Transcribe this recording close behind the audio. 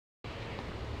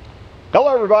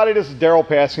Hello everybody, this is Daryl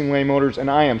Passing Lane Motors, and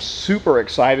I am super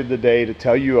excited today to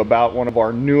tell you about one of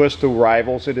our newest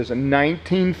arrivals. It is a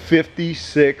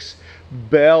 1956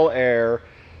 Bel Air,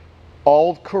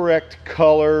 all correct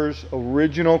colors,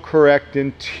 original correct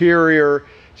interior.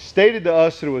 Stated to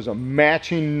us that it was a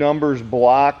matching numbers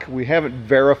block. We haven't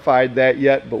verified that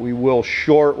yet, but we will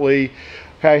shortly.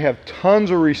 I have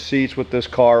tons of receipts with this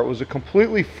car. It was a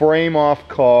completely frame-off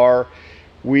car.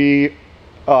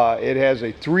 It has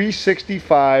a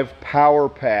 365 power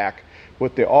pack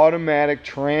with the automatic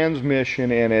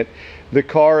transmission in it. The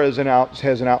car has an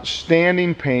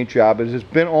outstanding paint job. It has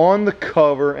been on the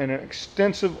cover, and an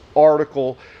extensive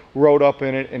article wrote up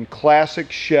in it in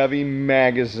Classic Chevy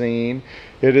magazine.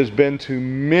 It has been to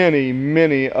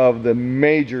many of the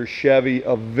major Chevy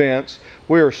events.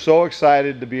 We are so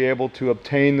excited to be able to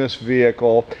obtain this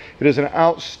vehicle. It is an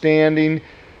outstanding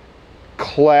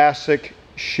classic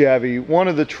Chevy, one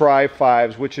of the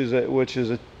Tri-5s, which is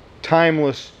a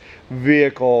timeless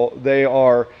vehicle. They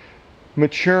are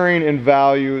maturing in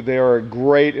value. They are a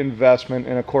great investment,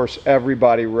 and of course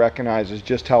everybody recognizes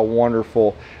just how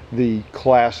wonderful the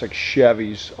classic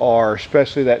Chevys are,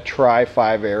 especially that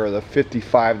Tri-5 era, the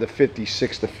 55, the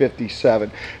 56, the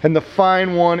 57. And the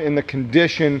fine one in the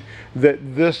condition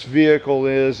that this vehicle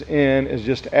is in is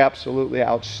just absolutely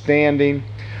outstanding.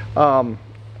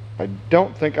 I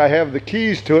don't think I have the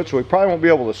keys to it, so we probably won't be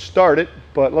able to start it,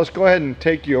 but let's go ahead and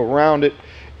take you around it,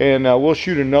 and we'll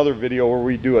shoot another video where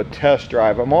we do a test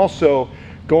drive. I'm also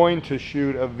going to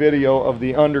shoot a video of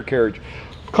the undercarriage.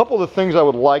 A couple of the things I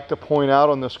would like to point out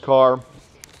on this car: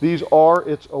 these are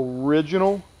its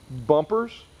original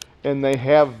bumpers, and they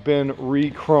have been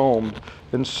re-chromed.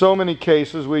 In so many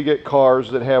cases we get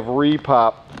cars that have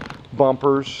repop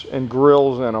bumpers and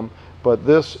grills in them, but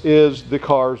this is the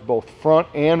car's both front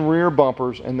and rear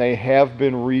bumpers, and they have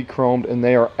been re-chromed, and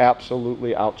they are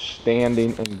absolutely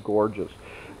outstanding and gorgeous.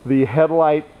 The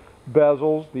headlight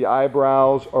bezels, the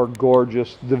eyebrows are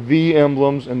gorgeous. The V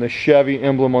emblems and the Chevy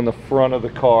emblem on the front of the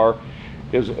car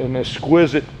is an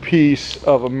exquisite piece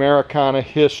of Americana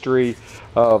history.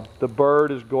 The bird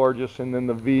is gorgeous, and then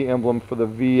the V emblem for the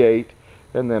V8,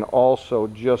 and then also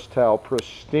just how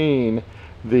pristine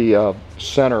the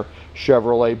center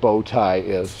Chevrolet bow tie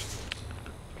is.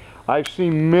 I've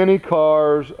seen many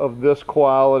cars of this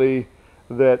quality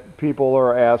that people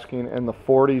are asking in the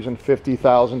 $40,000 and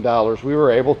 $50,000. We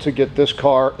were able to get this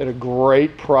car at a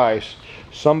great price.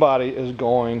 Somebody is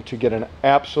going to get an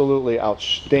absolutely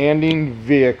outstanding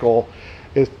vehicle.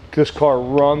 This car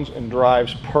runs and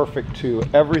drives perfect too.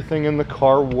 Everything in the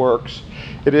car works.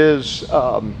 It is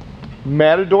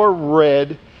Matador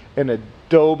red and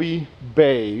Adobe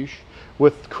beige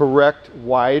with correct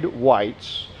wide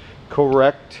whites,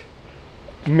 correct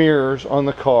mirrors on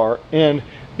the car, and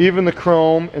even the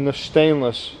chrome and the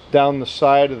stainless down the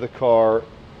side of the car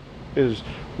is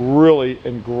really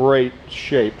in great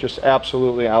shape, just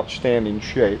absolutely outstanding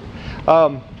shape.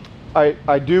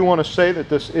 I do want to say that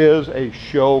this is a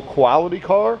show quality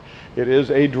car. It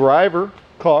is a driver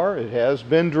car. It has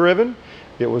been driven.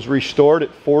 It was restored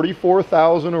at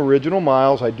 44,000 original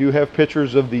miles. I do have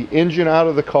pictures of the engine out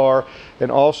of the car,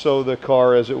 and also the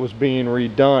car as it was being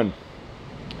redone.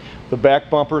 The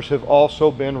back bumpers have also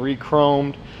been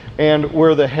re-chromed, and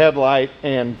where the headlight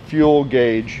and fuel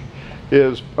gauge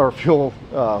is, or fuel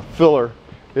filler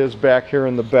is back here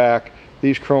in the back,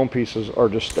 these chrome pieces are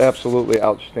just absolutely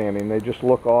outstanding. They just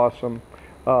look awesome.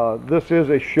 This is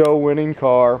a show winning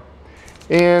car.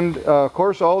 And of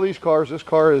course, all these cars, this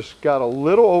car has got a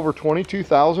little over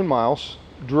 22,000 miles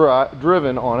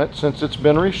driven on it since it's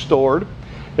been restored.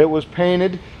 It was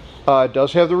painted, it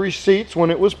does have the receipts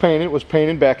when it was painted. It was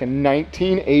painted back in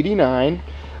 1989.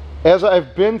 As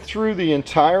I've been through the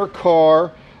entire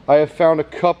car, I have found a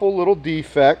couple little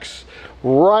defects.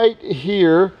 Right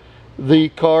here, the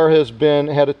car has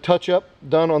had a touch-up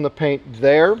done on the paint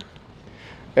there.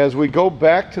 As we go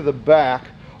back to the back,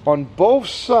 on both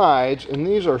sides, and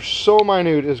these are so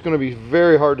minute, it's going to be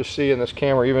very hard to see in this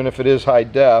camera, even if it is high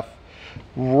def.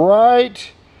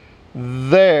 Right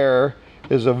there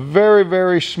is a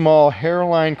very small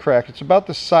hairline crack. It's about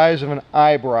the size of an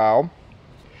eyebrow.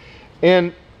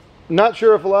 And not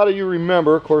sure if a lot of you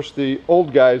remember, of course the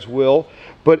old guys will,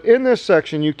 but in this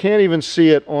section, you can't even see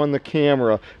it on the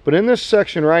camera, but in this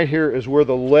section right here is where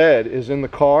the lead is in the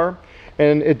car.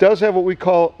 And it does have what we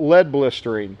call lead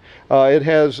blistering. It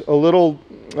has a little,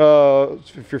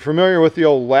 if you're familiar with the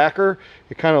old lacquer,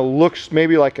 it kind of looks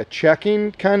maybe like a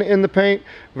checking kind of in the paint.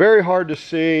 Very hard to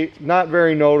see, not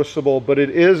very noticeable, but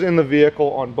it is in the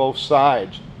vehicle on both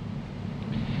sides.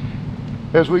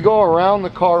 As we go around the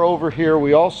car over here,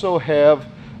 we also have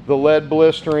the lead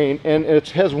blistering, and it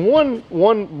has one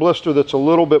blister that's a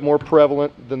little bit more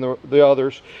prevalent than the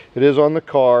others. It is on the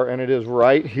car, and it is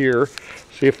right here.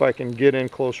 See if I can get in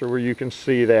closer where you can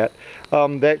see that.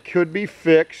 That could be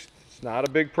fixed. It's not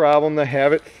a big problem to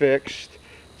have it fixed.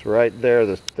 It's right there.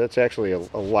 That's actually a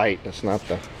light. That's not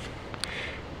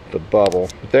the bubble.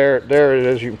 There it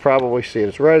is. You can probably see it.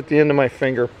 It's right at the end of my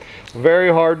finger.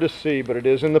 Very hard to see, but it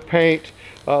is in the paint.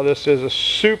 This is a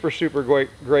super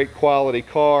great quality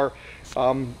car.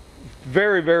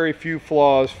 Very few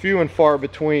flaws, few and far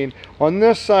between. On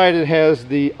this side, it has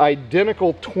the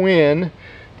identical twin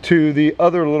to the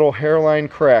other little hairline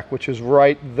crack, which is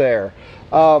right there.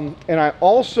 And I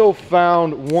also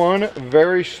found one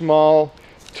very small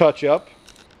touch-up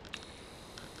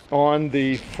on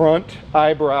the front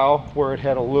eyebrow where it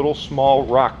had a little small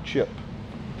rock chip,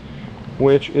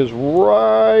 which is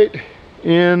right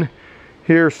in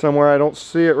here somewhere. I don't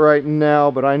see it right now,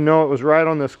 but I know it was right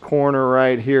on this corner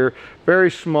right here.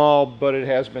 Very small, but it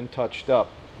has been touched up.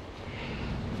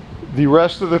 The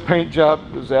rest of the paint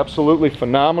job is absolutely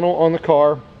phenomenal on the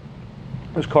car.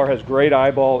 This car has great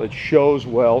eyeball. It shows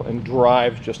well and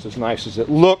drives just as nice as it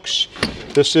looks.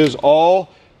 This is all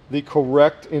the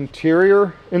correct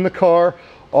interior in the car.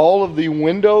 All of the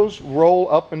windows roll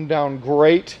up and down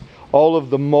great. All of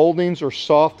the moldings are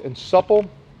soft and supple.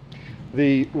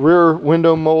 The rear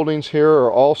window moldings here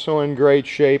are also in great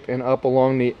shape and up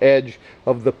along the edge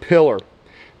of the pillar.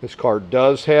 This car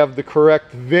does have the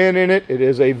correct VIN in it. It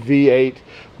is a V8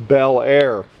 Bel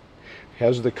Air.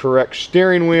 Has the correct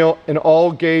steering wheel, and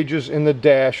all gauges in the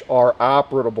dash are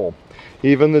operable.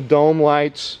 Even the dome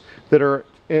lights that are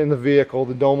in the vehicle,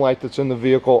 the dome light that's in the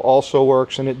vehicle also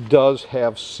works, and it does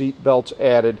have seat belts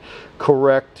added.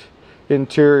 Correct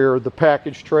interior. The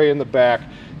package tray in the back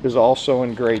is also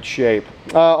in great shape.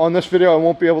 On this video, I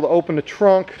won't be able to open the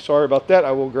trunk. Sorry about that.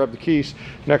 I will grab the keys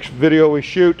next video we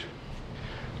shoot,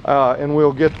 and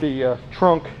we'll get the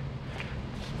trunk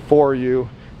for you.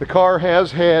 The car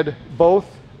has had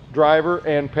both driver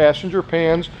and passenger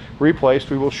pans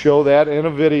replaced. We will show that in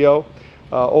a video.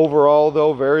 Overall,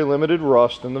 though, very limited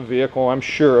rust in the vehicle, I'm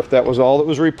sure, if that was all that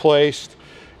was replaced.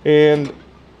 And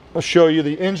I'll show you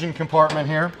the engine compartment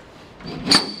here.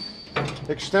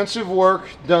 Extensive work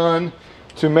done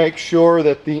to make sure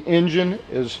that the engine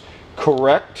is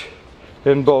correct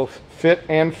in both fit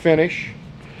and finish.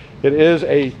 It is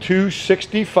a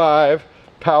 265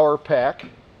 power pack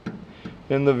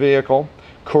in the vehicle.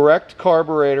 Correct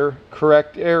carburetor,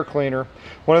 correct air cleaner.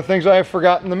 One of the things I have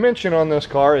forgotten to mention on this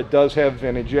car, it does have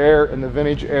vintage air, and the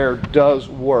vintage air does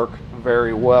work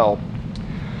very well.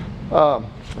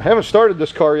 I haven't started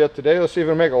this car yet today. Let's see if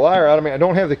I can make a liar out of me. I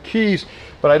don't have the keys,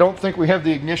 but I don't think we have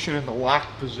the ignition in the lock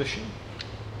position.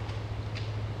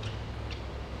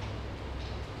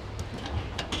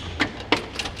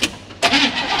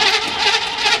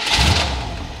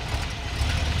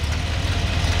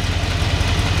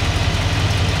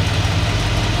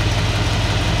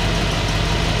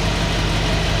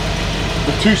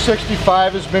 The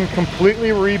 265 has been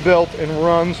completely rebuilt and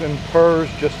runs and purrs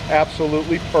just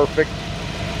absolutely perfect.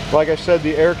 Like I said,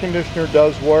 the air conditioner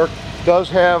does work. Does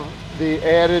have the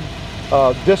added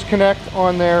disconnect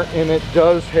on there, and it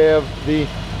does have the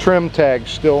trim tag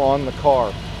still on the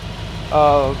car.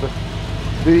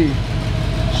 The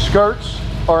skirts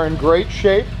are in great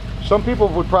shape. Some people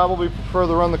would probably prefer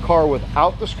to run the car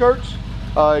without the skirts.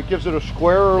 It gives it a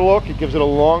squarer look. It gives it a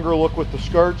longer look with the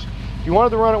skirts. If you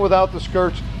wanted to run it without the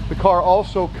skirts, the car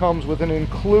also comes with an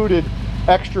included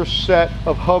extra set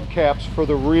of hubcaps for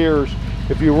the rears.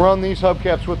 If you run these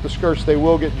hubcaps with the skirts, they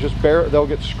will get they'll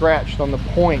get scratched on the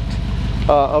point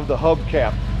of the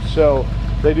hubcap. So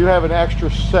they do have an extra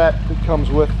set that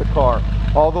comes with the car.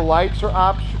 All the lights are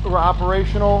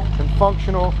operational and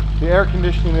functional. The air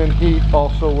conditioning and heat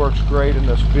also works great in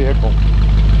this vehicle.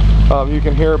 You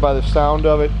can hear it by the sound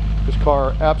of it. This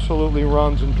car absolutely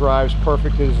runs and drives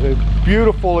perfect. It is a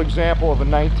beautiful example of a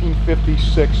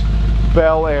 1956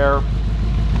 Bel Air.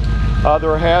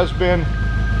 There has been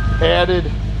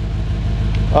added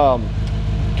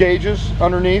gauges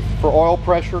underneath for oil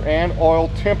pressure and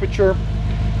oil temperature,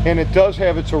 and it does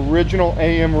have its original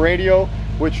AM radio,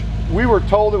 which we were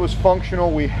told it was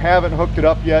functional. We haven't hooked it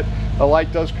up yet. The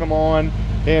light does come on,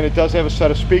 and it does have a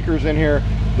set of speakers in here.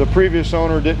 The previous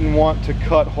owner didn't want to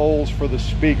cut holes for the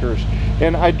speakers,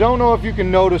 and I don't know if you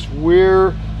can notice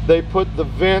where they put the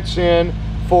vents in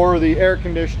for the air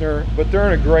conditioner, but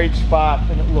they're in a great spot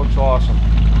and it looks awesome.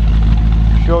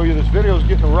 Show you, this video is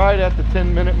getting right at the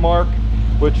 10-minute mark,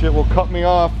 which it will cut me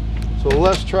off. So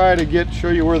let's try to show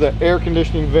you where the air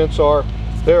conditioning vents are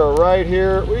They're right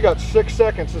here. We got 6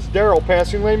 seconds. It's Daryl,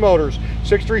 Passing Lane Motors,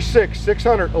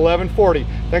 636-600-1140.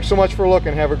 Thanks so much for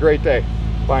looking. Have a great day.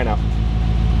 Bye now.